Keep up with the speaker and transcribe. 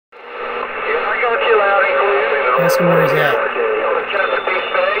Ask him where he's at.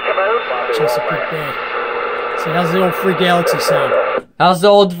 Chesapeake Bay. So how's the old Free Galaxy sound? How's the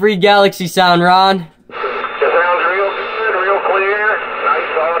old Free Galaxy sound, Ron? It sounds real good, real clear.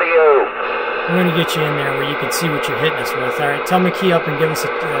 Nice audio. I'm going to get you in there where you can see what you're hitting us with. All right, tell me key up and give us a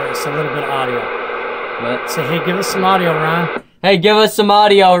little bit of audio. What? Say, hey, give us some audio, Ron. Hey, give us some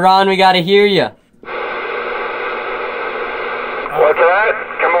audio, Ron. We gotta hear you. What's that?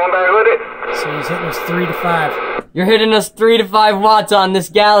 Come on back with it. So he's hitting us 3 to 5. You're hitting us 3 to 5 watts on this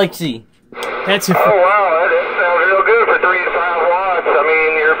Galaxy. That's if... Oh, wow, that sounds real good for 3 to 5 watts. I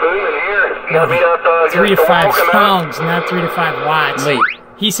mean, you're booming here. No, Meet up, 3 to just 5 walking up. pounds, not 3 to 5 watts. Wait.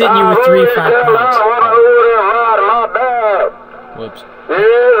 He's hitting you with 3 to 5 pounds. Whoops. Yes,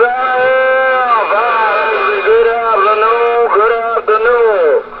 I am. Good afternoon, good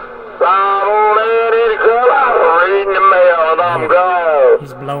afternoon. I'm on Eddie Color, reading the mail, and I'm gone.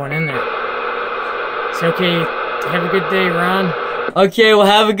 He's blowing in there. It's okay. Have a good day, Ron. Okay, well,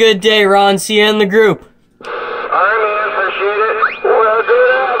 have a good day, Ron. See you in the group. I'm in, appreciate it. Well,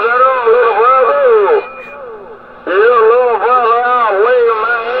 good afternoon, little brother. You little brother, I'll wave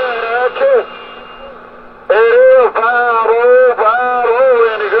my hand at you. It is 5050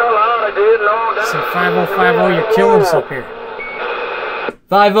 in the Carolina, getting on down. So 5050, you're killing us up here.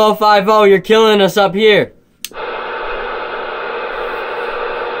 5050, you're killing us up here.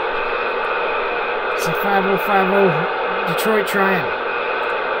 So 5050, Detroit trying.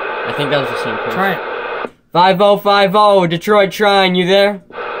 I think that was the same person. Try it. 5050, Detroit trying, you there?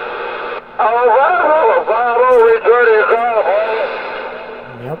 Oh, 5050, return your call, boy.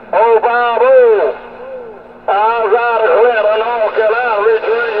 Yep. Oh, 50. I was out of Clinton, North Carolina,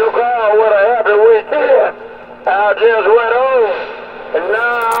 returning your call with a happy weekend. I just went home, and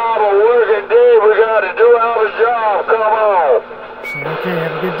now I'm a working day. We got to do our job. Come on. So, okay,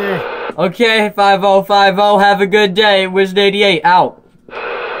 have a good day. Okay, 5050, have a good day. Wiz88, out. And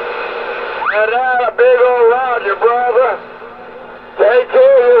that a big old Roger, brother. Take care.